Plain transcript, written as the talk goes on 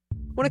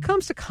When it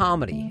comes to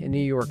comedy in New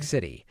York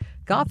City,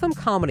 Gotham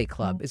Comedy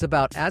Club is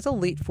about as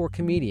elite for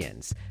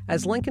comedians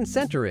as Lincoln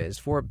Center is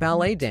for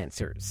ballet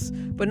dancers.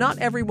 But not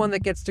everyone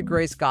that gets to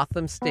grace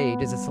Gotham's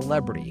stage is a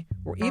celebrity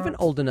or even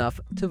old enough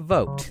to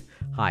vote.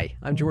 Hi,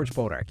 I'm George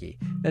Bodarky,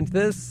 and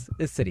this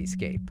is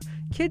Cityscape.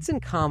 Kids in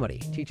Comedy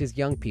teaches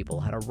young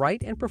people how to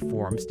write and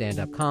perform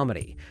stand-up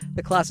comedy.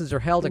 The classes are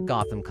held at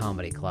Gotham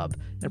Comedy Club,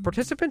 and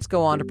participants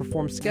go on to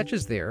perform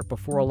sketches there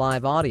before a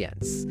live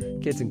audience.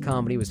 Kids in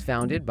Comedy was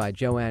founded by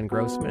Joanne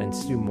Grossman and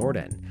Stu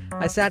Morden.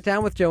 I sat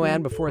down with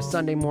Joanne before a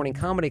Sunday morning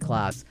comedy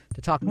class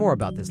to talk more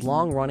about this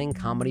long-running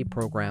comedy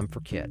program for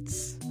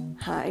kids.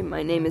 Hi,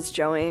 my name is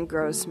Joanne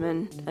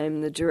Grossman. I'm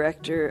the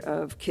director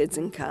of Kids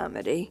in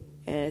Comedy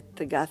at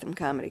the Gotham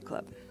Comedy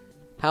Club.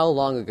 How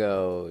long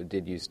ago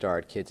did you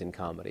start Kids in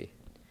Comedy?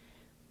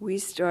 We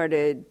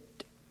started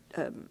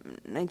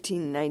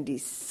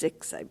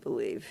 1996, I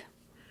believe.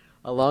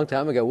 A long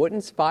time ago. What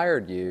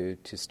inspired you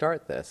to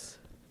start this?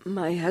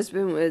 My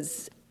husband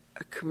was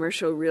a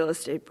commercial real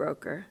estate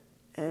broker,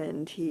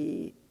 and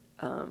he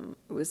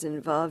was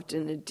involved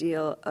in a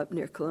deal up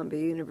near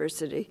Columbia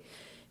University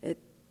at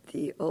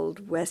the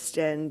old West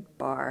End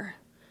bar.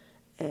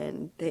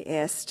 And they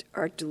asked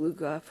Art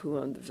DeLugoff, who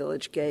owned the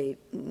Village Gate,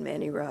 and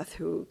Manny Roth,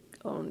 who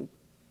owned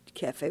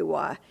Cafe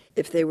Wa,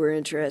 if they were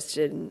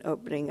interested in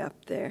opening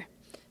up there.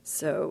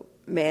 So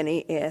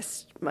Manny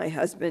asked my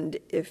husband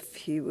if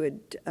he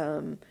would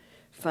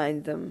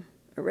find them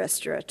a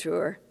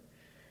restaurateur.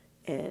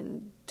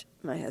 And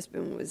my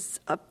husband was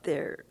up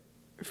there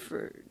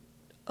for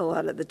a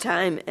lot of the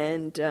time,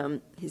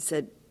 and he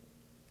said,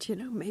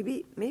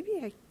 maybe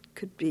I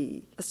could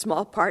be a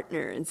small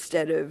partner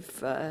instead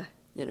of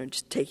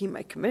just taking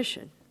my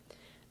commission.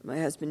 My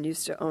husband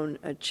used to own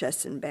a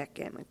chess and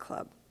backgammon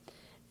club,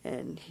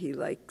 and he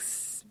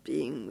likes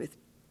being with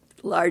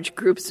large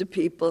groups of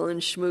people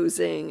and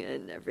schmoozing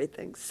and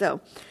everything.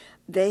 So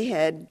they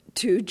had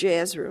 2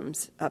 jazz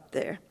rooms up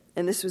there,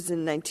 and this was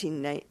in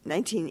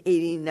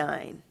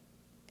 1989.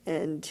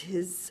 And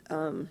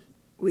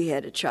we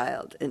had a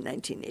child in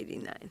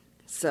 1989,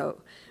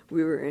 so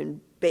we were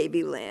in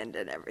babyland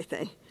and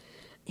everything.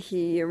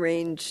 He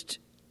arranged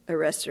a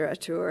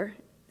restaurateur,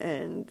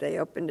 and they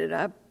opened it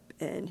up,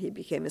 and he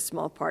became a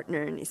small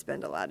partner, and he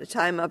spent a lot of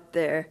time up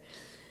there.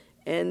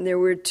 And there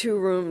were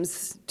 2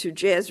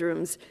 jazz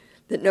rooms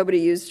that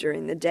nobody used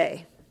during the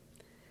day.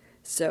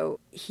 So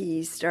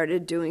he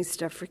started doing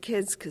stuff for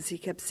kids because he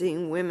kept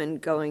seeing women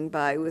going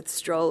by with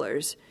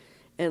strollers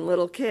and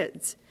little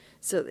kids.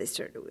 So they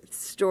started with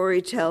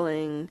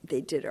storytelling.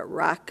 They did a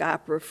rock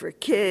opera for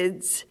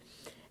kids.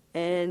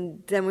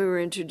 And then we were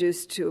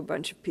introduced to a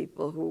bunch of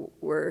people who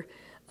were,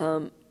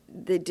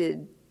 they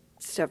did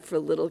stuff for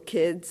little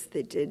kids.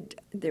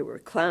 There were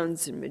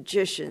clowns and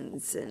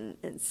magicians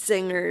and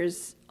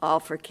singers, all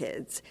for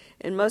kids.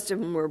 And most of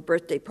them were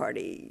birthday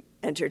party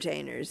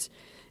entertainers.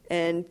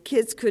 And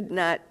kids could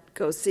not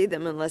go see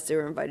them unless they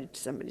were invited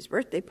to somebody's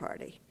birthday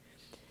party.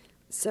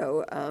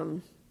 So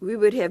we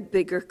would have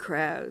bigger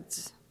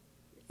crowds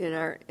in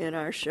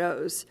our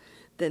shows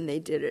than they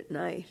did at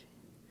night.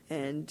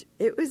 And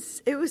it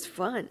was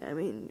fun. I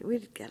mean,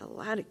 we'd get a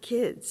lot of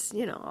kids.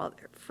 All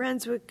their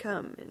friends would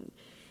come, and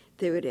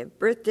they would have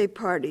birthday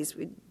parties.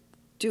 We'd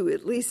do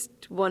at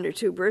least 1 or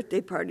 2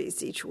 birthday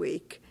parties each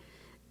week,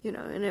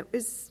 and it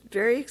was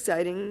very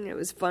exciting. It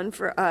was fun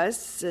for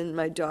us, and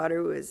my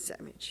daughter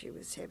she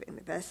was having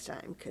the best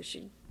time because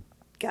she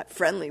got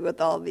friendly with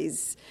all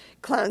these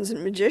clowns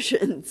and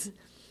magicians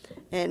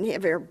and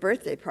have her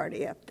birthday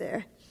party up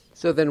there.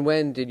 So then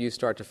when did you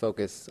start to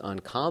focus on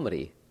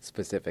comedy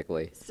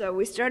specifically? So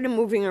we started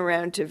moving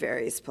around to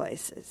various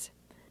places.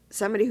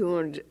 Somebody who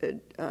owned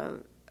a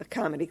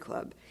comedy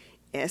club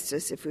asked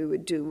us if we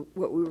would do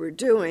what we were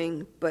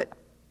doing, but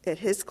at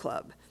his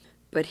club.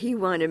 But he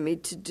wanted me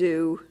to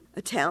do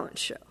a talent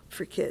show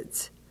for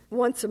kids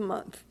once a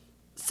month.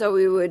 So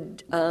we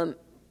would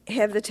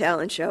have the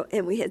talent show,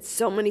 and we had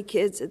so many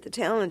kids at the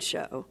talent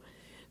show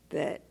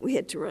that we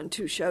had to run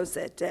 2 shows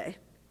that day.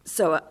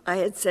 So I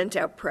had sent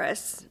out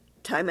press.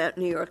 Time Out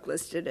New York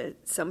listed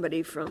it.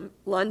 Somebody from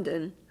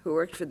London who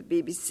worked for the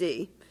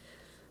BBC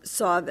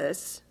saw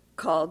this,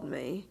 called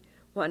me,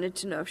 wanted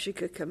to know if she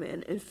could come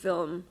in and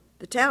film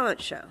the talent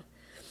show.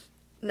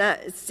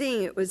 Not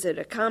seeing it was at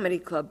a comedy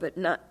club, but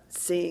not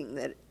seeing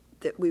that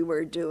we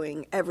were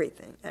doing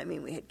everything. I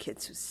mean, we had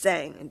kids who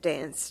sang and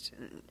danced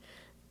and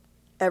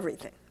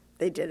everything.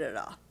 They did it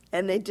all.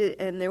 And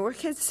there were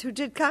kids who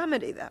did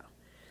comedy, though.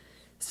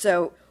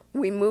 So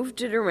we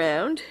moved it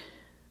around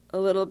a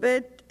little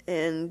bit,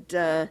 and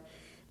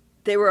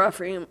they were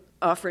offering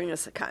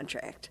us a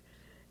contract.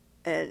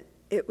 And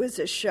it was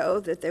a show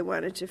that they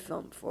wanted to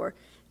film for.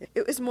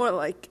 It was more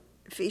like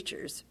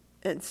features.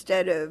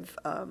 Instead of,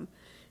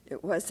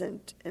 it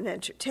wasn't an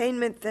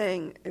entertainment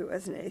thing, it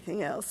wasn't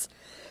anything else.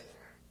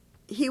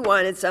 He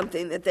wanted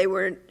something that they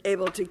weren't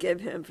able to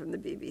give him from the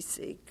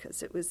BBC,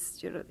 because it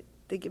was,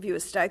 they give you a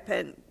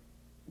stipend,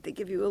 they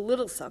give you a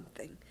little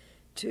something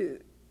to,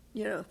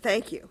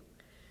 thank you.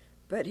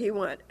 But he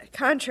wanted a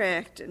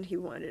contract, and he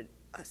wanted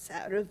us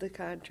out of the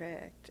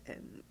contract,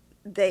 and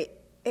they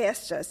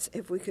asked us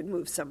if we could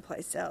move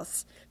someplace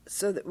else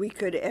so that we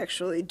could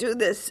actually do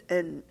this,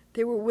 and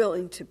they were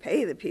willing to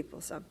pay the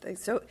people something.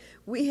 So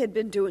we had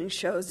been doing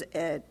shows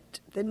at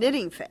the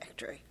Knitting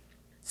Factory.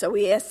 So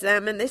we asked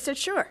them, and they said,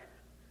 sure.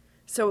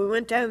 So we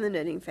went down to the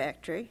Knitting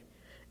Factory,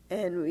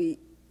 and we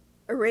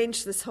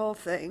arranged this whole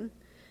thing,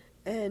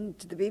 and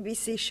the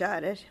BBC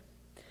shot it.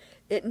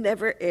 It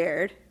never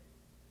aired,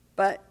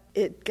 but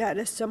it got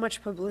us so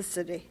much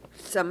publicity.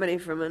 Somebody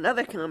from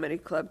another comedy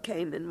club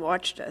came and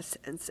watched us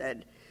and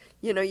said,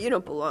 you know, you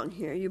don't belong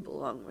here, you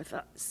belong with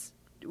us.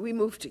 We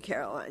moved to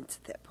Caroline's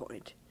at that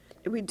point.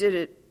 We did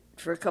it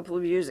for a couple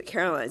of years at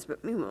Caroline's,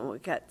 but meanwhile, we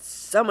got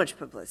so much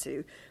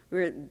publicity.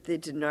 They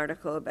did an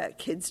article about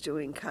kids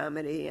doing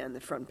comedy on the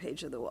front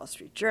page of the Wall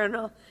Street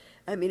Journal.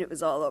 I mean, it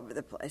was all over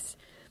the place.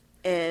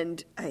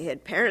 And I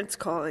had parents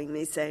calling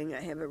me saying,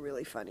 I have a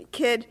really funny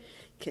kid.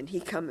 Can he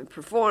come and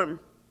perform?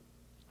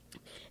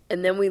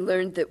 And then we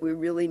learned that we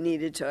really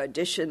needed to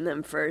audition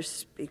them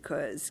first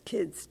because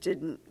kids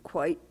didn't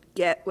quite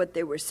get what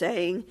they were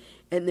saying,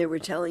 and they were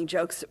telling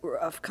jokes that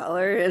were off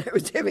color, and I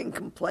was having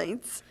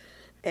complaints.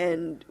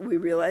 And we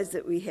realized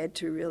that we had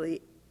to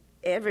really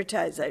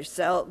advertise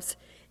ourselves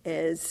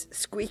as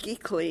squeaky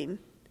clean,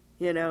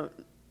 you know,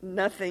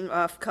 nothing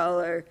off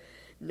color,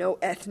 no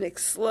ethnic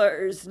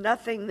slurs,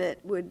 nothing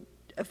that would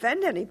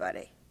offend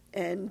anybody.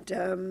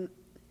 And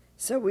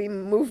so we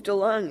moved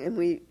along, and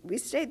we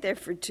stayed there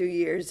for 2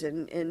 years,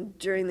 and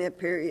during that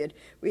period,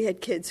 we had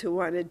kids who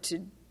wanted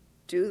to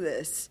do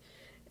this,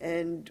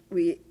 and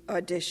we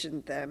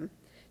auditioned them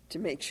to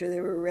make sure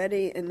they were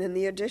ready, and then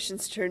the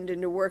auditions turned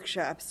into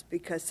workshops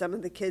because some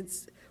of the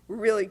kids were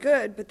really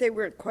good, but they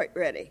weren't quite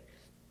ready.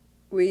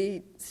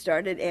 We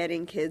started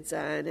adding kids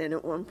on, and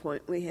at one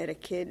point we had a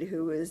kid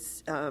who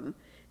was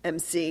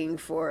emceeing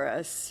for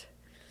us,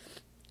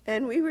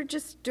 and we were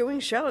just doing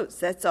shows.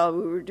 That's all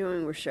we were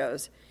doing were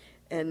shows.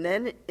 And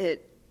then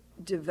it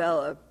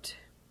developed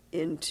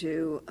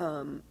into,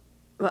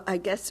 well, I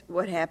guess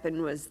what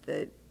happened was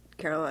that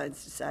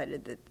Caroline's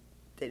decided that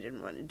they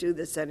didn't want to do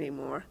this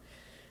anymore.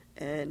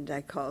 And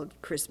I called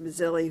Chris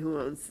Mazzilli, who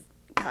owns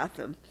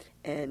Gotham,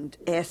 and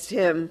asked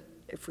him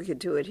if we could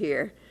do it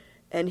here.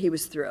 And he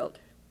was thrilled.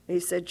 He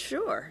said,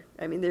 sure.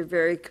 I mean, they're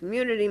very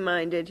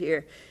community-minded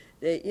here.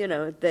 They, you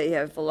know, they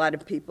have a lot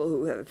of people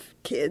who have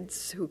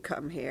kids who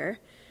come here.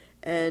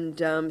 And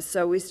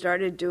so we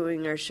started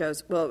doing our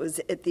shows. Well, it was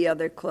at the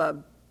other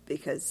club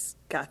because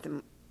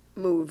Gotham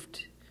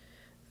moved.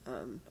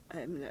 I'm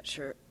not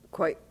sure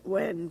quite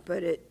when,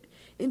 but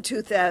in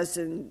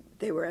 2000,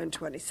 they were on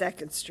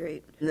 22nd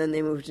Street. And then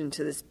they moved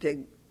into this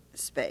big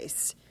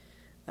space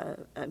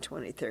on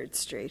 23rd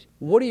Street.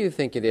 What do you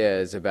think it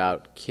is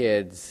about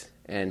kids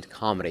and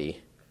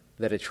comedy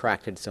that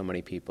attracted so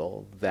many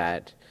people,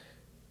 that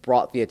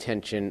brought the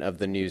attention of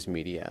the news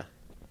media?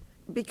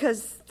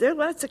 Because there are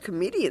lots of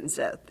comedians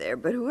out there,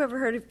 but who ever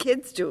heard of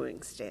kids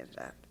doing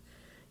stand-up,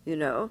 you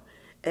know?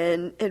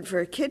 And for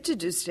a kid to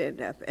do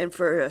stand-up and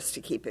for us to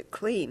keep it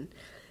clean,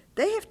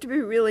 they have to be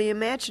really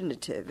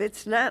imaginative.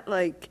 It's not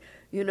like,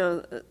 you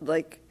know,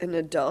 like an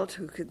adult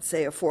who could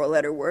say a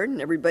four-letter word and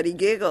everybody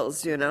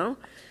giggles, you know?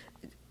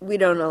 We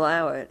don't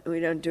allow it. We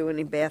don't do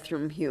any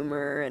bathroom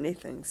humor or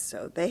anything.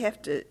 So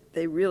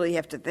they really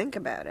have to think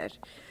about it.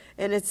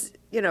 And it's,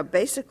 you know,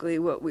 basically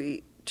what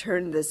we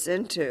turned this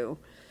into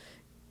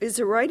is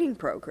a writing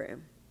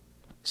program.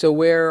 So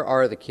where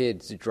are the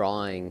kids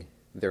drawing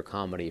their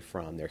comedy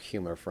from, their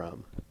humor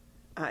from?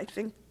 I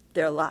think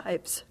their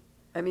lives.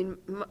 I mean,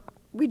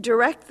 we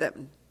direct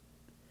them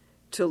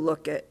to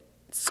look at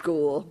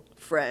school,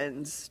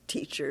 friends,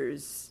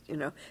 teachers, you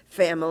know,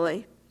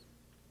 family,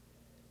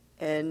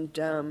 and,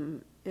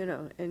 you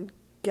know, and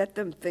get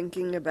them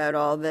thinking about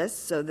all this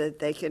so that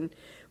they can,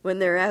 when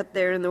they're out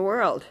there in the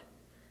world,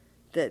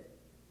 that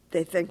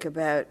they think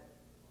about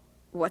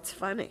what's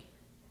funny.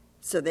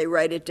 So they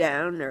write it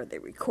down or they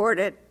record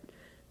it.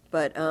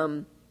 But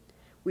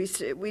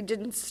we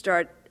didn't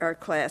start our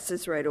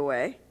classes right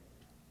away.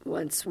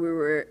 Once we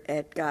were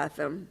at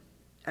Gotham,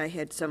 I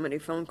had so many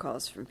phone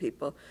calls from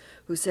people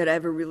who said, I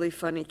have a really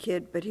funny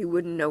kid, but he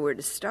wouldn't know where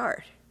to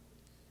start.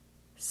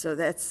 So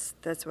that's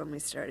when we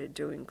started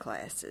doing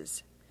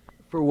classes.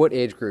 For what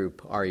age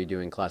group are you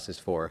doing classes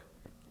for?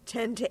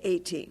 10 to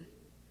 18.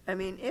 I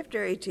mean,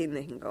 after 18,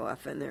 they can go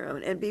off on their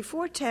own. And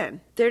before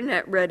 10, they're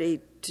not ready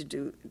to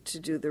do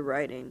the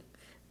writing.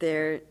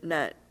 They're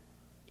not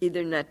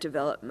either not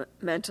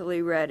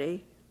developmentally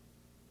ready,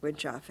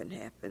 which often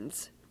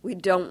happens. We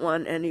don't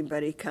want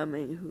anybody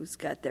coming who's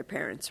got their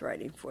parents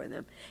writing for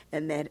them,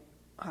 and that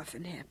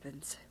often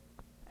happens.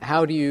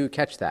 How do you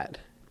catch that?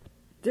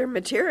 Their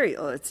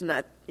material. It's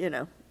not, you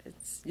know,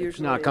 it's usually... It's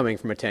not coming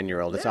from a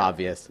 10-year-old, it's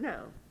obvious.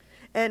 No.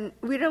 And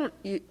we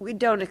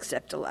don't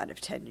accept a lot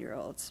of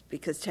 10-year-olds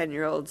because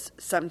 10-year-olds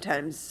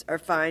sometimes are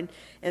fine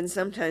and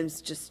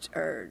sometimes just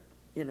are,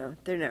 you know,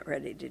 they're not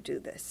ready to do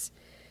this.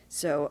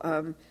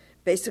 So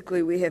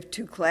basically we have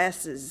two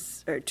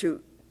classes or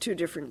two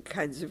different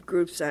kinds of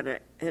groups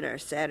in our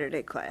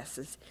Saturday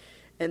classes.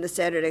 And the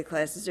Saturday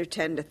classes are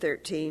 10 to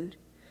 13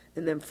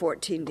 and then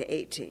 14 to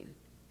 18.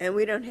 And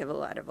we don't have a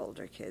lot of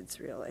older kids,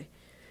 really.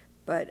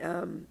 But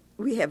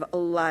we have a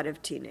lot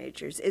of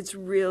teenagers.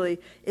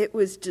 It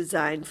was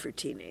designed for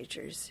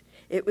teenagers.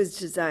 It was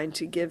designed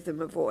to give them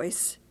a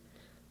voice,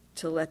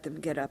 to let them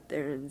get up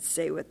there and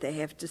say what they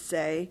have to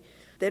say.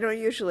 They don't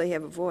usually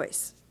have a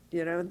voice.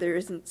 There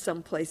isn't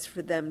some place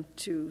for them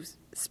to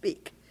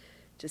speak,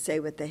 to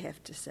say what they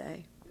have to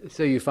say.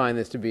 So you find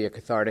this to be a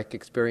cathartic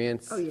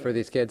experience for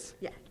these kids?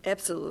 Yeah,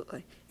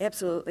 absolutely.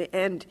 Absolutely.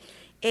 And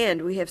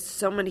we have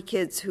so many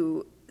kids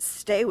who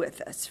stay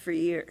with us for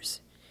years.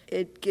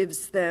 It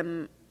gives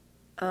them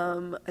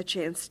a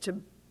chance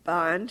to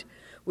bond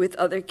with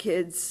other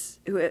kids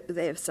who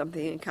they have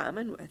something in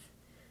common with.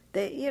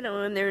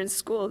 When they're in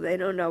school, they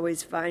don't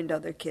always find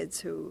other kids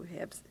who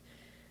have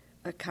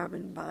a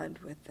common bond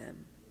with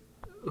them.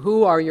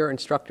 Who are your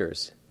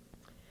instructors?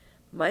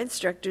 My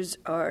instructors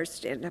are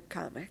stand-up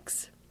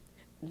comics.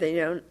 They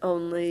don't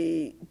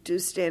only do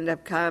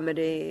stand-up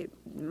comedy.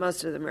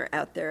 Most of them are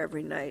out there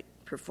every night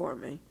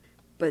performing.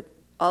 But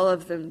all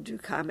of them do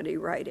comedy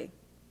writing.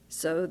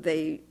 So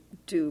they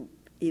do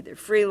either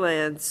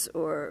freelance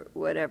or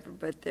whatever,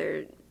 but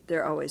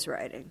they're always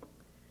writing.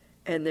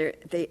 And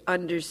they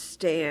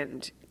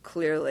understand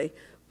clearly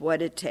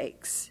what it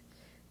takes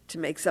to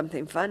make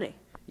something funny.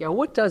 Yeah,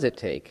 what does it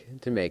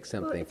take to make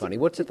something funny?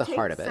 What's at the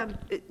heart of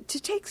it? To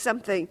take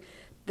something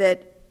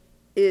that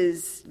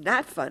is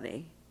not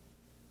funny,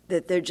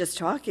 that they're just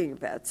talking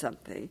about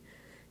something,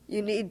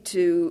 you need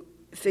to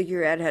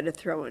figure out how to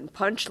throw in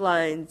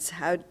punchlines,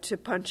 how to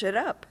punch it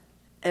up.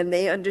 And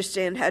they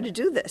understand how to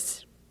do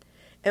this.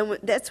 And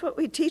that's what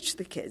we teach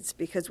the kids,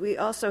 because we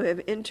also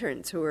have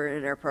interns who are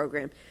in our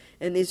program.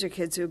 And these are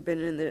kids who have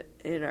been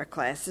in our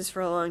classes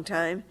for a long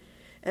time.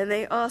 And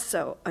they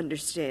also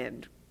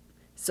understand.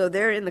 So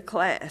they're in the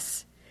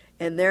class,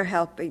 and they're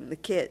helping the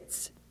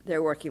kids.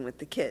 They're working with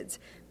the kids.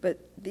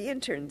 But the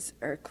interns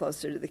are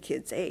closer to the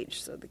kids'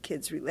 age, so the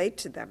kids relate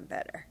to them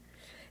better.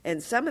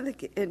 And some of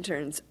the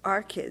interns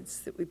are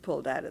kids that we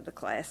pulled out of the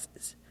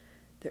classes.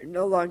 They're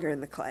no longer in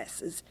the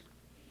classes.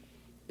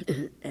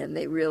 And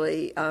they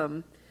really,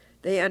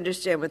 they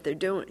understand what they're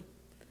doing.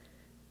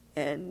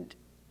 And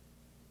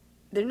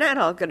they're not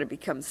all going to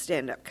become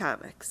stand-up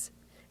comics.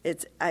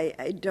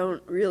 I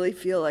don't really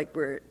feel like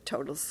we're a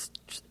total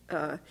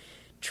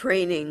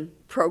training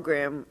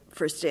program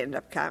for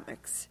stand-up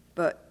comics,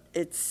 but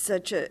it's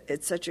such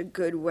a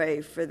good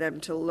way for them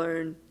to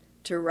learn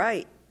to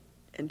write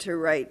and to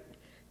write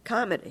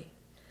comedy.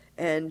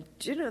 And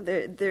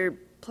there are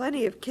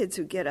plenty of kids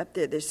who get up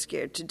there, they're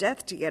scared to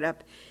death to get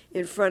up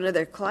in front of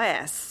their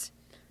class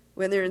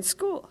when they're in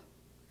school.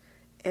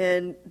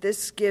 And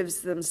this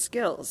gives them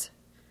skills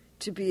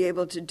to be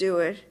able to do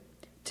it,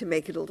 to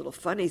make it a little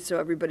funny so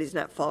everybody's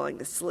not falling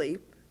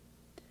asleep.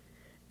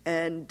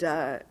 And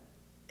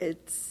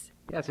it's...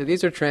 Yeah, so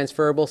these are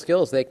transferable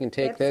skills. They can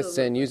take this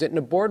and use it in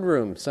a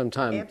boardroom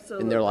sometime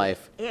in their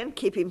life. And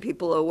keeping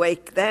people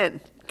awake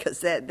then, because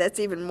that's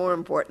even more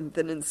important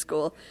than in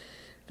school,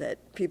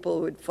 that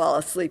people would fall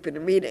asleep in a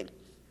meeting.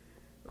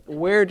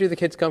 Where do the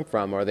kids come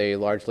from? Are they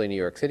largely New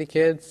York City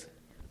kids?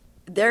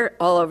 They're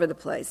all over the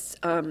place.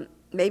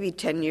 Maybe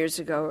 10 years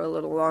ago, or a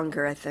little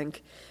longer, I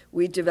think,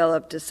 we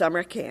developed a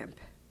summer camp.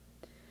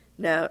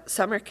 Now,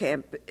 summer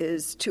camp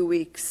is 2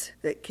 weeks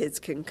that kids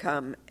can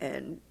come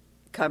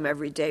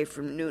every day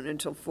from noon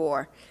until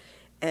 4.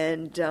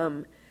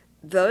 And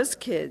those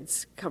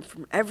kids come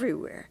from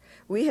everywhere.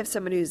 We have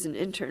somebody who's an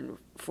intern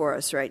for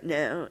us right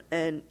now,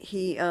 and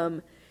he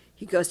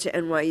goes to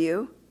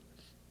NYU.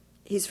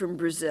 He's from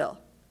Brazil.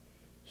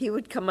 He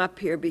would come up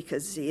here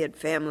because he had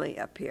family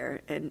up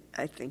here, and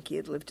I think he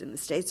had lived in the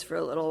States for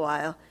a little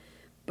while.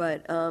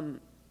 But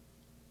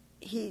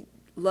he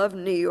loved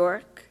New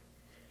York.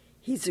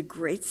 He's a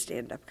great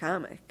stand-up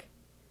comic.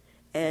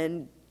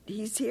 And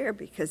he's here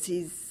because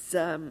he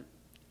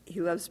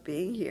loves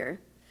being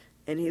here,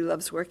 and he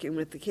loves working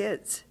with the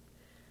kids.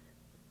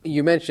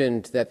 You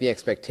mentioned that the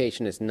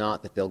expectation is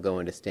not that they'll go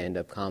into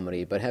stand-up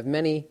comedy, but have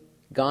many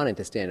gone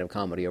into stand-up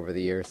comedy over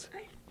the years?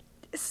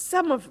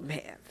 Some of them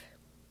have.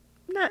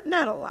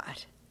 Not a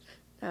lot.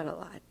 Not a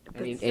lot.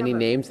 Any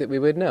names that we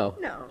would know?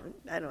 No,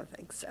 I don't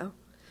think so.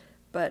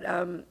 But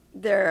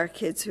there are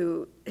kids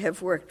who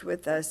have worked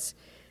with us.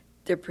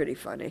 They're pretty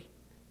funny.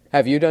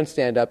 Have you done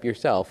stand-up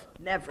yourself?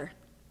 Never.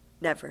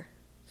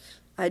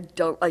 I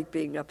don't like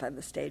being up on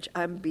the stage.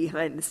 I'm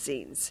behind the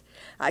scenes.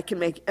 I can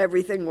make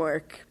everything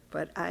work,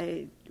 but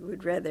I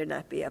would rather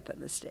not be up on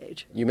the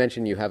stage. You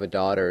mentioned you have a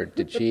daughter.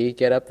 Did she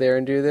get up there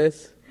and do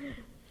this?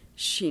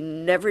 She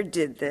never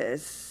did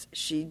this.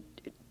 She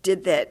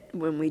did that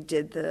when we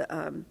did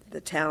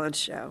the talent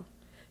show.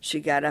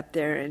 She got up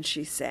there and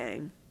she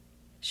sang.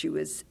 She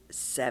was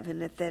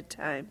 7 at that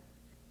time,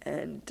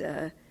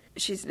 and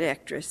she's an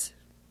actress.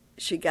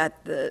 She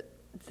got the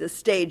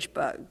stage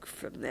bug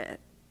from that,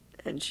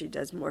 and she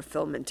does more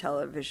film and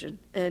television.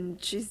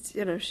 And she's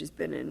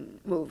been in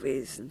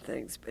movies and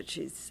things, but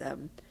she's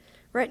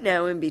right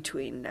now in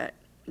between,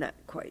 not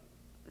quite.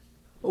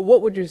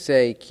 What would you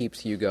say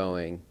keeps you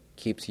going,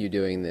 keeps you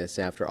doing this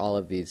after all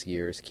of these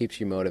years, keeps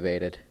you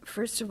motivated?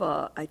 First of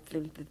all, I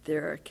think that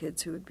there are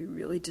kids who would be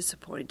really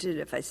disappointed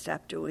if I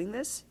stopped doing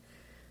this.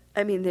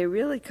 I mean, they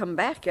really come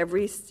back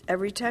every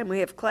time we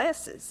have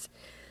classes.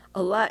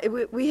 A lot.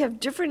 We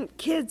have different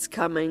kids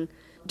coming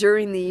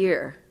during the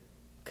year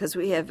because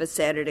we have a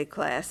Saturday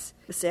class,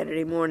 a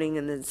Saturday morning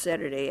and then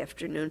Saturday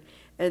afternoon.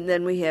 And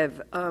then we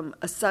have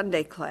a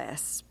Sunday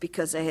class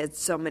because I had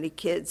so many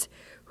kids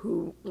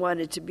who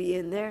wanted to be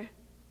in there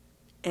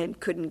and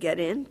couldn't get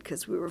in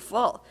because we were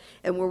full.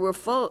 And we were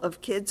full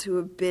of kids who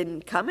have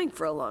been coming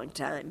for a long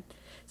time.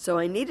 So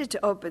I needed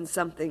to open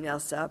something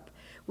else up.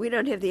 We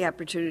don't have the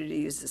opportunity to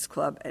use this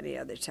club any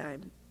other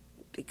time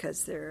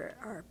because there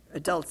are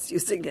adults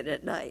using it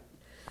at night.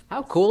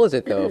 How cool is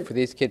it, though, for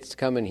these kids to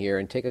come in here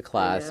and take a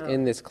class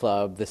in this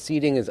club? The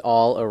seating is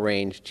all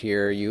arranged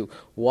here. You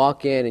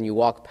walk in and you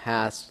walk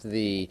past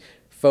the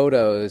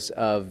photos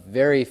of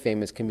very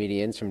famous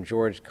comedians, from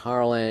George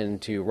Carlin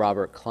to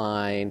Robert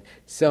Klein,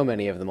 so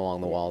many of them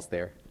along the walls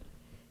there.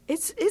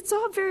 It's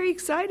all very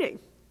exciting.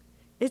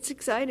 It's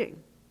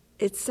exciting.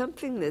 It's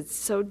something that's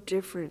so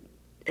different,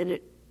 and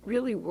it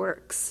really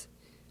works.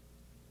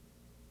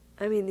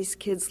 I mean, these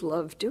kids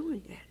love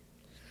doing it.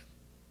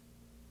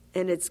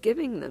 And it's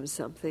giving them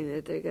something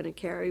that they're going to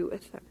carry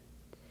with them.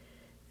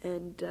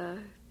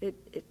 And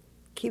it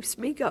keeps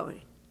me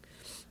going.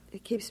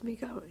 It keeps me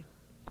going.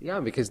 Yeah,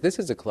 because this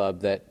is a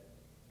club that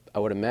I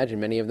would imagine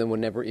many of them would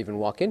never even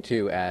walk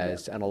into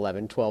as an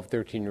 11, 12,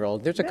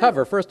 13-year-old. There's a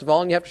cover, first of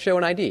all, and you have to show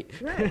an ID.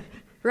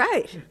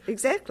 Right,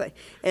 exactly.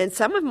 And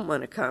some of them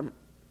want to come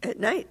at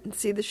night and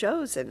see the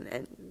shows,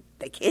 and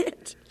they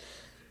can't.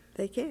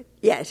 They can't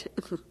yet.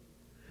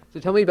 So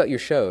tell me about your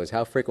shows.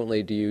 How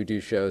frequently do you do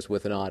shows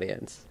with an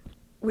audience?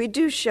 We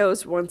do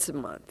shows once a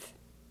month.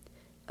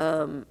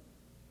 I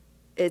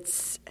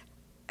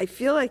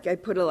feel like I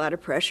put a lot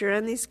of pressure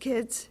on these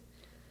kids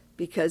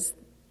because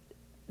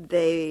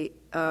they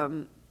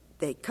come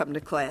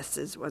to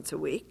classes once a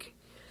week.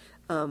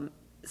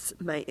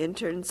 My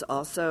interns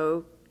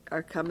also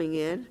are coming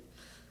in.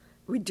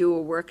 We do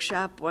a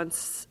workshop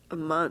once a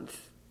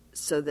month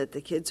so that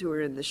the kids who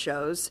are in the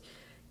shows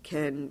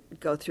can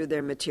go through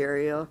their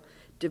material,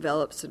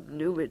 develop some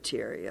new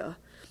material,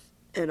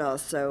 and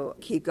also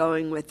keep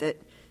going with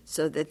it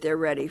so that they're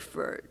ready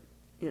for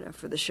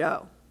the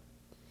show.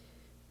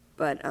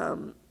 But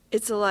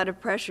it's a lot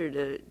of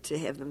pressure to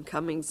have them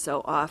coming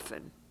so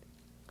often.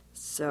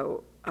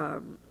 So.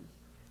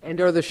 And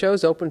are the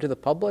shows open to the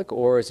public,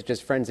 or is it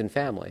just friends and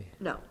family?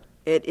 No,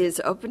 it is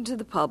open to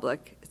the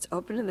public. It's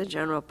open to the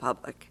general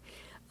public.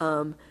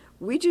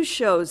 We do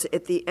shows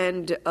at the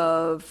end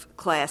of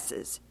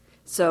classes.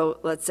 So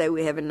let's say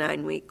we have a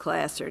 9-week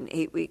class or an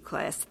 8-week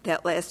class.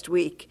 That last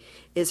week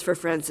is for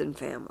friends and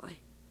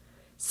family.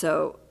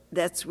 So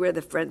that's where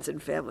the friends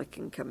and family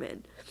can come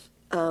in.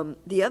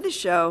 The other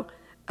show,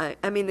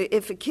 I mean,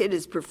 if a kid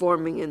is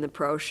performing in the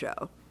pro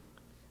show,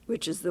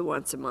 which is the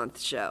once-a-month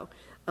show,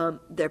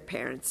 their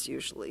parents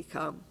usually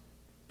come,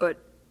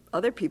 but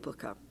other people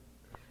come.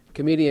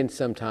 Comedians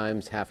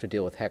sometimes have to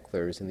deal with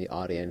hecklers in the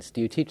audience. Do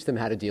you teach them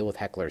how to deal with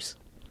hecklers?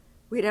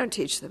 We don't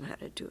teach them how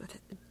to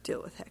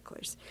deal with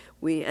hecklers.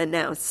 We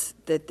announce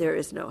that there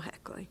is no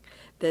heckling,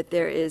 that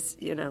there is,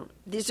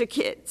 these are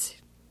kids.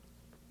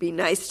 Be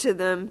nice to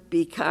them,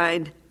 be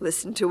kind,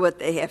 listen to what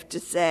they have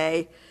to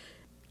say,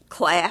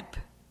 clap,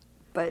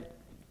 but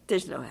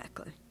there's no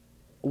heckling.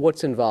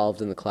 What's involved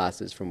in the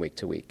classes from week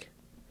to week?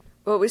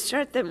 Well, we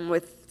start them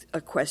with a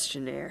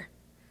questionnaire,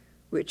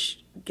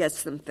 which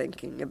gets them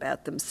thinking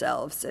about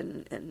themselves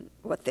and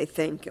what they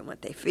think and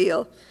what they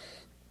feel.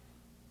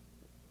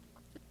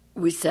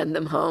 We send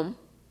them home,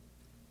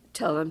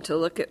 tell them to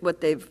look at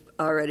what they've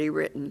already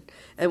written,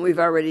 and we've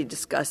already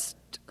discussed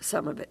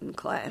some of it in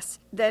class.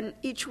 Then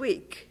each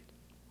week,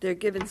 they're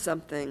given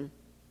something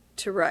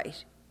to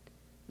write.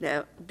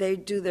 Now, they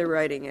do their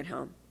writing at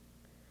home.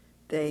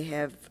 They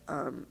have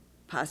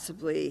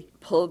possibly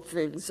pulled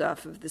things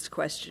off of this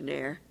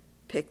questionnaire,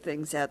 picked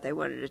things out they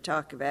wanted to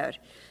talk about.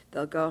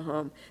 They'll go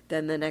home.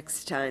 Then the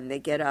next time, they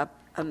get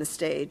up on the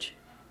stage,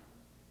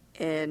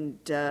 and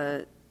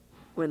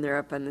when they're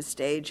up on the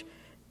stage,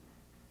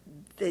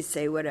 they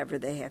say whatever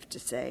they have to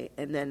say.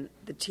 And then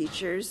the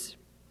teachers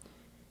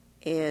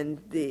and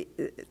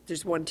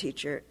there's one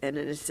teacher and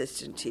an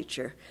assistant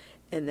teacher,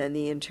 and then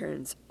the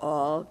interns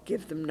all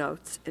give them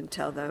notes and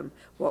tell them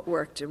what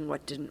worked and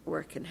what didn't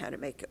work and how to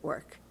make it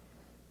work.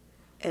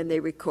 And they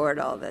record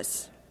all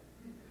this.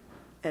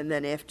 And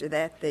then after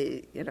that,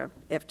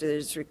 after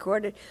it's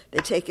recorded, they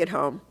take it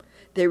home,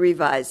 they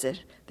revise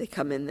it, they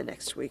come in the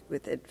next week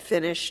with it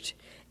finished,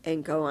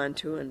 and go on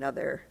to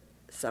another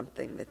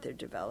something that they're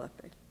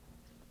developing.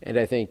 And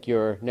I think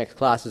your next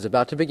class is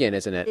about to begin,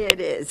 isn't it?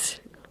 It is.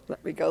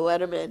 Let me go let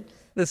them in.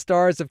 The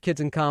stars of Kids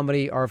in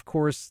Comedy are, of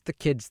course, the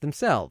kids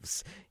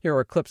themselves. Here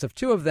are clips of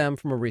 2 of them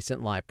from a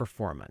recent live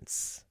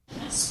performance.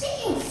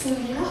 Speaking of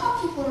food, you know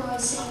how people are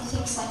always saying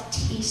things like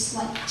taste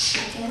like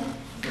chicken?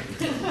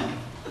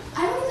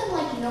 I don't even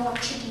like really know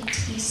what chicken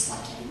tastes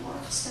like anymore.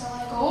 Because they're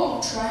like,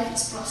 oh, try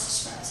these Brussels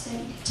sprouts.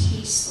 They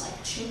taste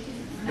like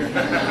chicken.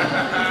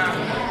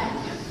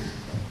 Yeah.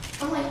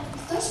 I'm like,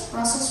 if those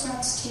Brussels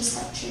sprouts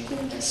taste like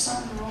chicken, there's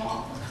something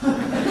wrong.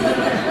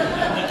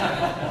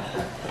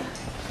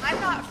 I'm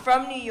not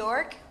from New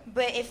York,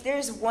 but if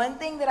there's one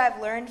thing that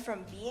I've learned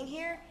from being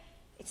here,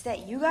 it's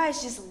that you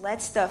guys just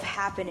let stuff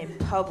happen in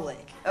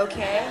public,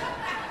 okay?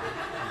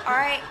 All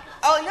right?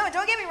 Oh, no,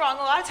 don't get me wrong.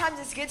 A lot of times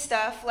it's good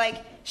stuff,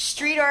 like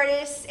street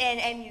artists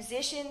and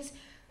musicians.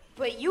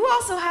 But you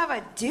also have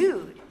a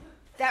dude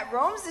that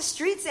roams the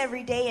streets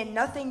every day in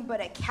nothing but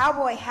a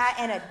cowboy hat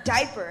and a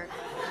diaper.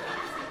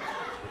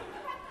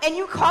 And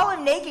you call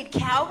him Naked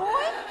Cowboy?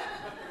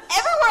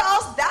 Everywhere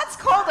else, that's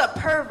called a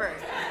pervert,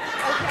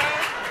 okay?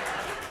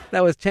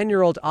 That was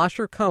 10-year-old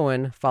Osher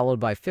Cohen, followed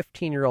by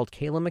 15-year-old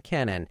Kayla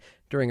McCannon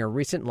during a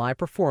recent live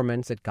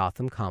performance at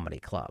Gotham Comedy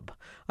Club.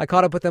 I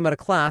caught up with them at a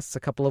class a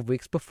couple of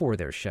weeks before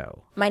their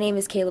show. My name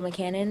is Kayla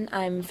McCannon.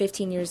 I'm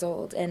 15 years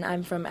old, and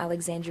I'm from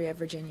Alexandria,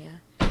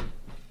 Virginia.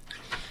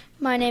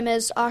 My name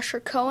is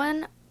Osher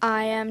Cohen.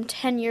 I am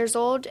 10 years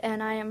old,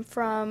 and I am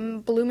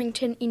from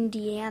Bloomington,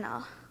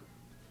 Indiana.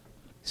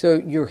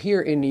 So you're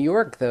here in New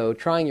York, though,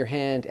 trying your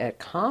hand at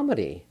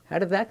comedy. How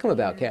did that come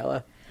about,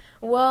 Kayla?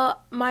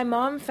 Well, my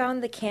mom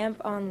found the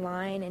camp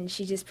online, and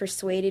she just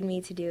persuaded me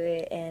to do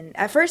it. And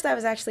at first, I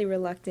was actually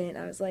reluctant.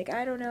 I was like,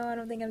 I don't know. I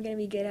don't think I'm going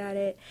to be good at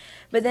it.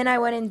 But then I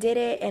went and did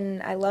it,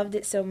 and I loved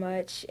it so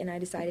much, and I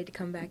decided to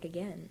come back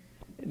again.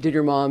 Did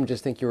your mom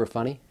just think you were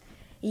funny?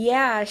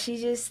 Yeah, she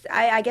just,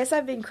 I guess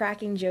I've been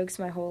cracking jokes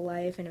my whole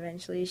life, and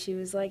eventually she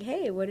was like,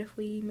 hey, what if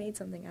we made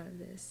something out of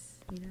this,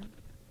 you know?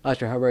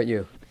 Osher, how about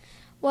you?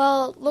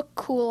 Well, it looked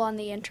cool on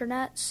the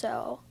internet,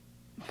 so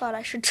I thought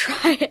I should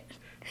try it.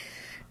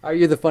 Are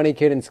you the funny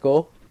kid in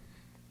school?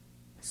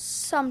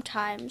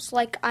 Sometimes.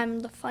 Like,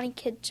 I'm the funny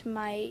kid to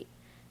my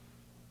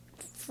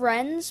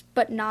friends,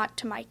 but not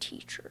to my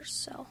teachers,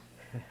 so,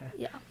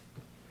 yeah.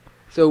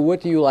 So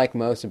what do you like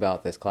most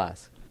about this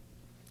class?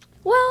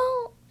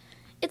 Well,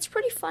 it's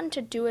pretty fun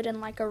to do it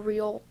in, like, a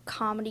real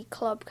comedy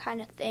club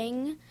kind of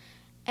thing,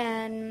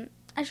 and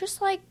I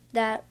just like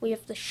that we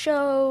have the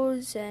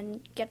shows and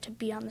get to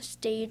be on the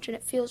stage, and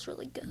it feels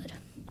really good.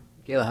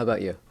 Kayla, how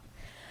about you?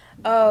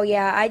 Oh,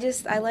 yeah,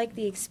 I like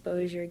the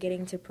exposure,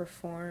 getting to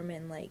perform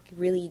and, like,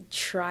 really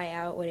try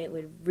out what it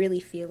would really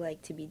feel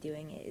like to be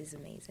doing it is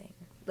amazing.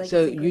 Like,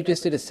 so you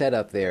just did a set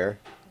up there,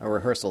 a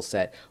rehearsal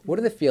set. What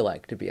did it feel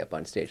like to be up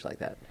on stage like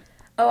that?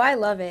 Oh, I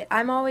love it.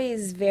 I'm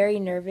always very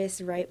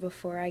nervous right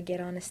before I get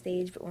on a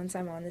stage, but once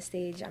I'm on the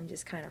stage, I'm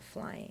just kind of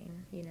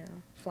flying, you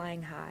know,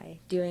 flying high,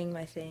 doing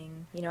my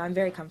thing. You know, I'm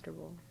very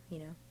comfortable, you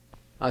know.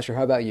 Osher,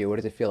 how about you? What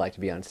does it feel like to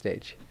be on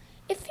stage?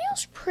 It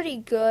feels pretty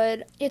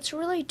good. It's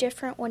really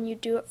different when you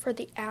do it for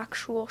the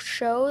actual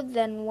show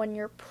than when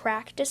you're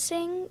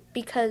practicing,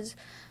 because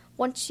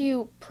once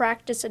you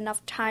practice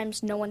enough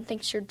times, no one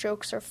thinks your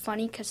jokes are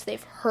funny because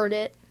they've heard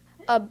it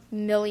a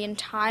million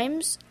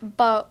times.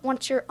 But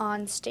once you're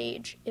on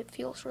stage, it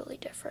feels really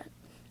different.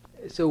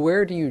 So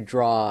where do you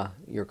draw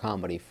your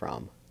comedy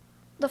from?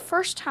 The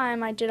first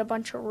time I did a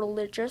bunch of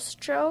religious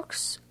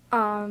jokes,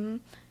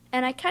 and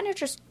I kind of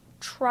just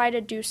try to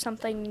do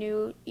something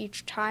new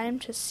each time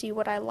to see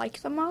what I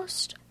like the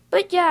most.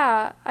 But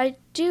yeah, I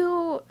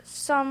do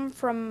some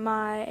from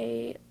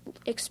my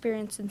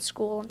experience in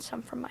school and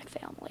some from my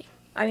family.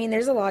 I mean,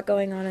 there's a lot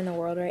going on in the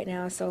world right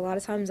now, so a lot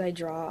of times I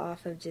draw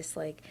off of just,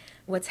 like,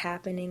 what's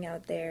happening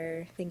out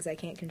there, things I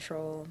can't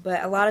control.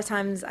 But a lot of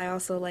times I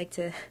also like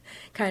to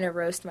kind of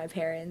roast my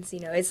parents, you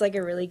know. It's, like,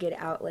 a really good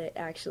outlet,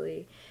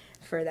 actually,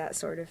 for that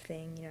sort of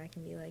thing. You know, I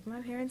can be like, my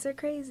parents are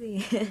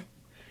crazy.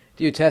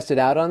 Do you test it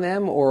out on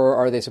them, or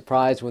are they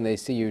surprised when they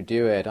see you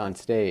do it on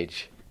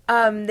stage?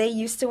 They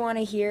used to want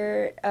to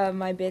hear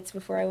my bits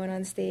before I went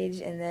on stage,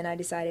 and then I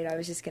decided I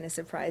was just going to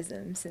surprise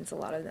them since a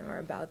lot of them are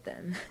about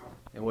them.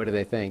 And what do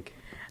they think?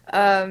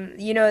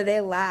 You know, they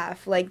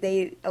laugh. Like,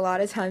 a lot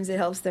of times it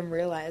helps them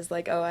realize,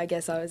 like, oh, I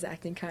guess I was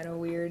acting kind of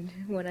weird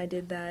when I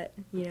did that,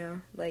 you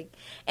know? Like,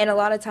 and a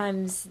lot of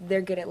times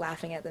they're good at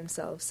laughing at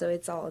themselves, so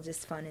it's all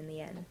just fun in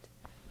the end.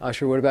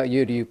 Osher, what about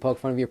you? Do you poke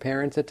fun of your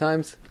parents at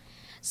times?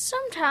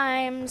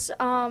 Sometimes,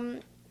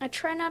 I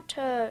try not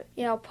to,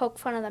 you know, poke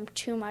fun of them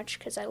too much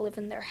because I live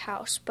in their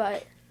house,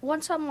 but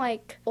once I'm,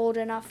 like, old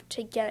enough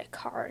to get a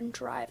car and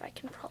drive, I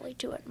can probably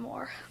do it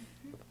more.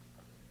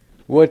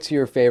 What's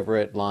your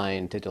favorite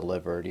line to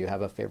deliver? Do you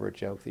have a favorite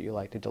joke that you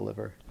like to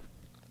deliver?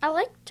 I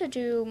like to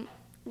do,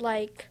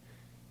 like,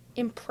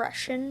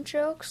 impression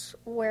jokes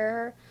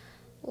where,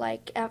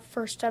 like, at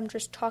first I'm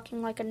just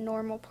talking like a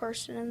normal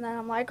person, and then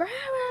I'm like, rah,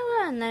 rah,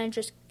 rah, and then I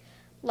just,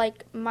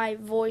 like, my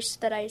voice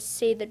that I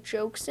say the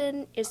jokes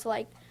in is,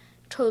 like,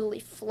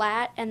 totally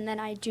flat, and then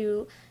I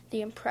do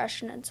the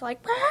impression, and it's like,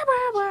 rah,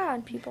 rah, rah,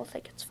 and people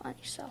think it's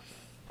funny, so.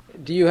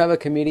 Do you have a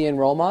comedian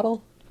role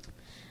model?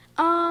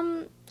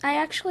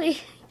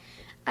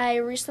 I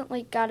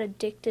recently got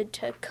addicted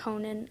to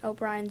Conan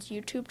O'Brien's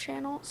YouTube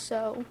channel,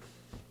 so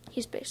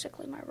he's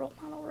basically my role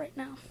model right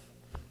now.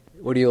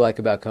 What do you like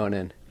about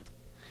Conan?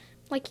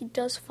 Like, he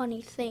does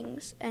funny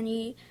things, and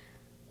he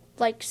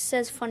like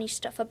says funny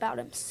stuff about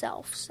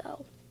himself,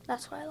 so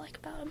that's what I like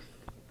about him.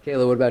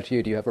 Kayla, what about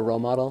you? Do you have a role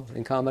model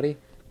in comedy?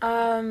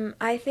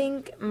 I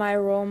think my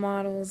role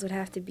models would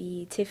have to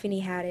be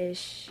Tiffany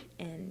Haddish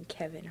and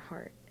Kevin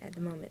Hart at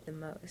the moment the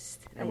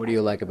most. And what do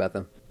you like about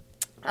them?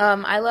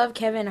 I love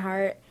Kevin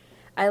Hart.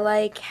 I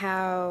like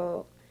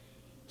how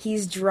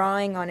he's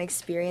drawing on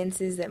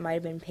experiences that might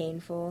have been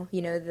painful.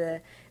 You know,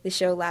 the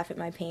show Laugh at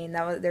My Pain,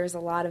 there's a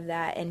lot of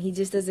that, and he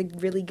just does a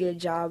really good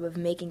job of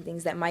making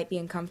things that might be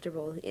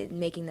uncomfortable,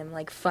 making them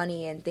like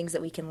funny and things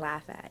that we can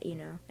laugh at, you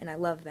know, and I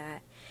love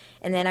that.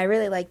 And then I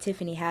really like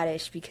Tiffany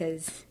Haddish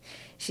because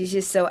she's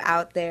just so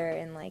out there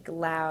and like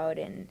loud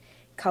and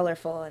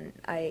colorful, and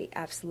I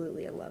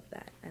absolutely love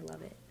that. I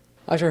love it.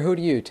 Usher, who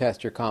do you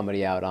test your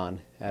comedy out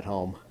on at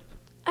home?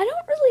 I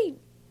don't really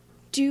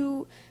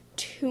do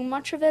too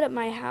much of it at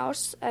my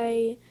house.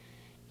 I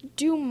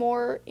do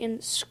more in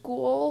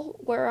school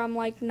where I'm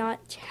like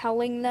not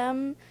telling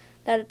them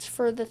that it's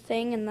for the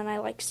thing, and then I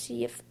like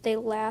see if they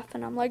laugh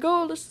and I'm like,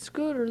 oh, this is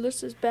good or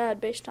this is bad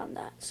based on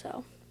that.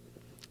 So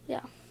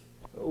yeah.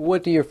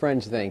 What do your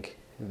friends think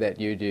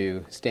that you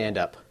do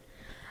stand-up?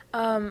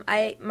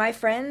 My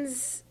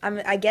friends,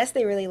 I guess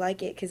they really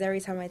like it because every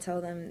time I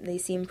tell them, they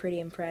seem pretty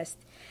impressed.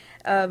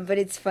 But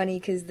it's funny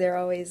because they're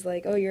always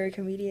like, oh, you're a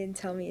comedian,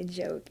 tell me a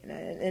joke.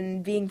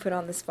 And being put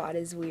on the spot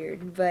is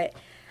weird. But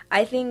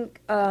I think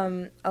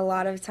a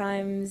lot of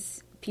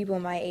times people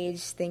my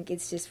age think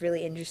it's just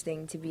really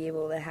interesting to be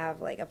able to have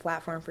like a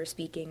platform for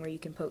speaking where you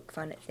can poke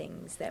fun at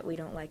things that we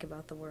don't like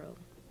about the world.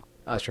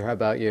 Usher, how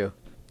about you?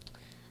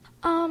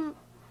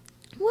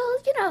 Well,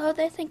 you know,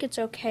 they think it's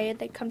okay.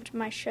 They come to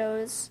my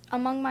shows.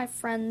 Among my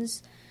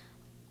friends,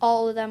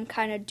 all of them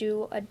kind of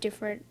do a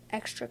different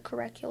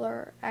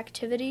extracurricular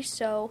activity,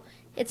 so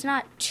it's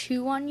not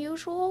too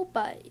unusual,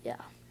 but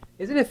yeah.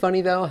 Isn't it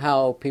funny, though,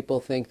 how people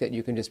think that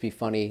you can just be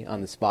funny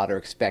on the spot or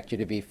expect you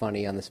to be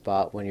funny on the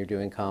spot when you're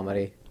doing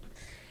comedy?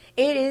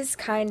 It is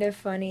kind of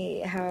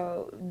funny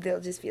how they'll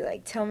just be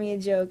like, tell me a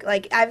joke.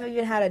 Like, I've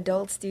even had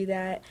adults do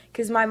that,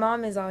 because my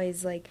mom is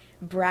always, like,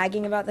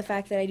 bragging about the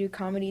fact that I do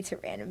comedy to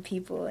random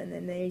people, and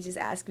then they just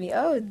ask me,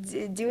 oh,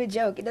 do a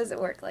joke. It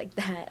doesn't work like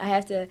that. I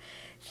have to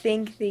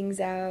think things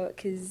out,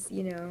 because,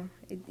 you know,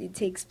 it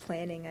takes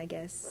planning, I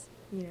guess,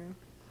 you know.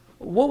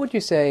 What would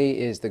you say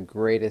is the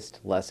greatest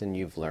lesson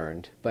you've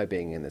learned by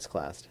being in this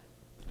class?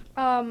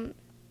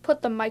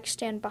 Put the mic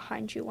stand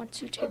behind you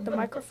once you take the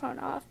microphone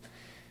off.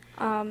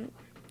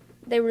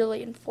 They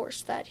really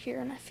enforce that here,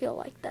 and I feel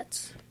like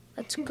that's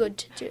good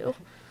to do.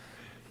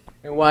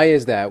 And why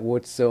is that?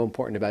 What's so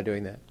important about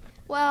doing that?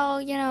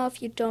 Well, you know,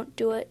 if you don't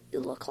do it, you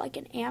look like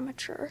an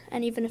amateur.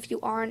 And even if you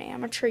are an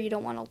amateur, you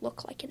don't want to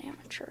look like an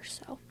amateur,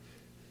 so.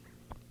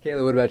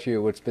 Kayla, what about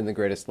you? What's been the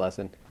greatest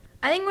lesson?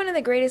 I think one of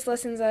the greatest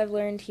lessons I've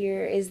learned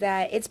here is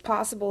that it's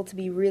possible to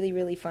be really,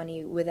 really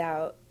funny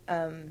without,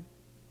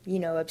 you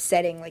know,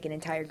 upsetting like an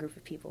entire group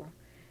of people.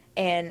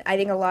 And I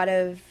think a lot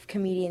of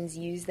comedians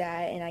use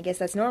that, and I guess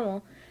that's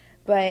normal.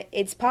 But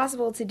it's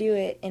possible to do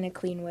it in a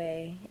clean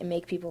way and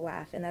make people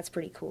laugh, and that's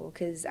pretty cool,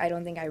 because I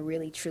don't think I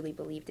really truly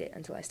believed it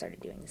until I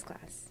started doing this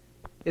class.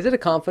 Is it a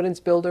confidence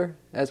builder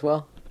as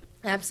well?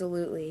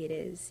 Absolutely, it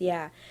is,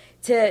 yeah.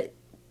 To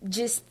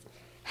just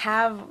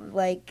have,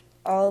 like,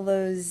 all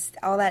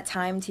that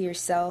time to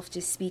yourself,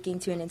 just speaking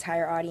to an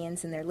entire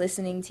audience, and they're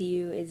listening to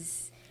you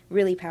is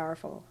really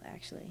powerful,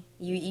 actually.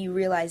 You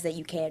realize that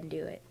you can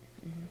do it.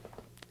 Mm-hmm.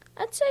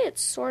 I'd say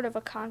it's sort of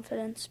a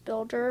confidence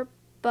builder,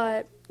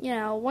 but, you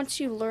know, once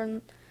you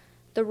learn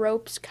the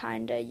ropes,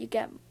 kinda, you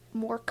get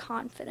more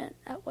confident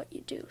at what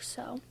you do,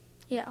 so,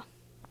 yeah.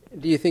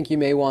 Do you think you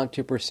may want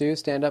to pursue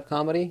stand-up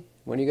comedy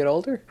when you get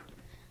older?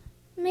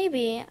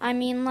 Maybe. I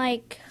mean,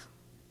 like,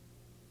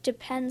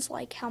 depends,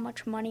 like, how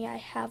much money I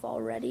have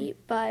already,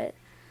 but,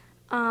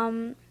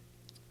 I'm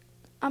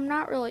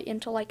not really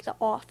into, like, the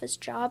office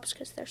jobs,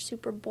 because they're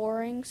super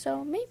boring,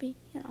 so maybe,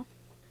 you know.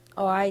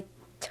 Oh, I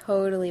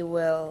totally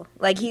will.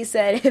 Like he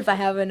said, if I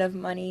have enough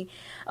money,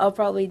 I'll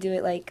probably do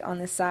it like on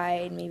the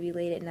side, maybe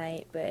late at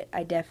night, but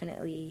I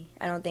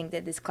don't think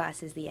that this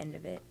class is the end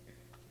of it.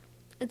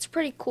 It's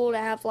pretty cool to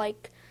have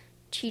like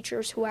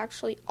teachers who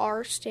actually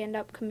are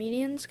stand-up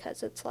comedians,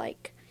 because it's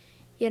like,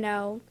 you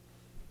know,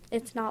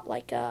 it's not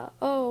like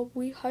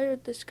we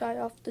hired this guy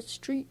off the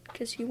street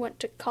because he went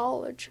to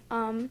college,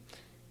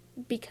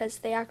 because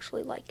they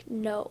actually like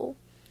know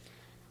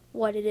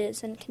what it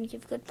is and can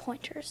give good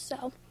pointers,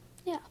 so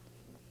yeah.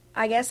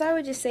 I guess I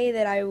would just say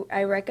that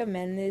I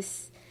recommend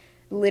this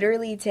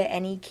literally to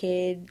any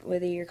kid,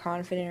 whether you're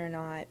confident or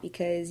not,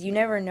 because you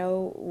never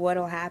know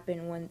what'll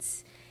happen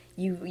once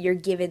you're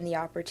given the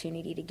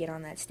opportunity to get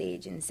on that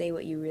stage and say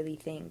what you really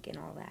think and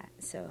all that.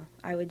 So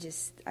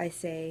I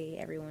say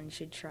everyone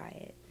should try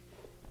it.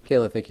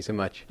 Kayla, thank you so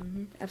much.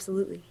 Mm-hmm.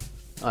 Absolutely.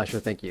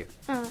 Usher, thank you.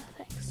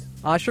 Thanks.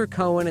 Usher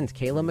Cohen and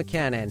Kayla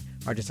McCannon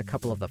are just a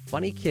couple of the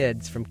funny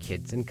kids from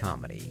Kids in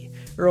Comedy.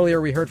 Earlier,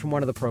 we heard from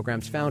one of the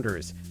program's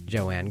founders,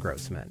 Joanne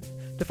Grossman.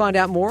 To find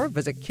out more,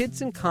 visit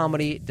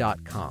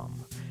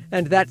kidsincomedy.com.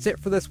 And that's it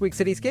for this week's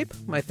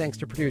Cityscape. My thanks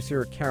to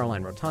producer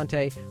Caroline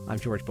Rotante. I'm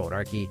George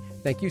Bodarky.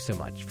 Thank you so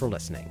much for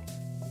listening.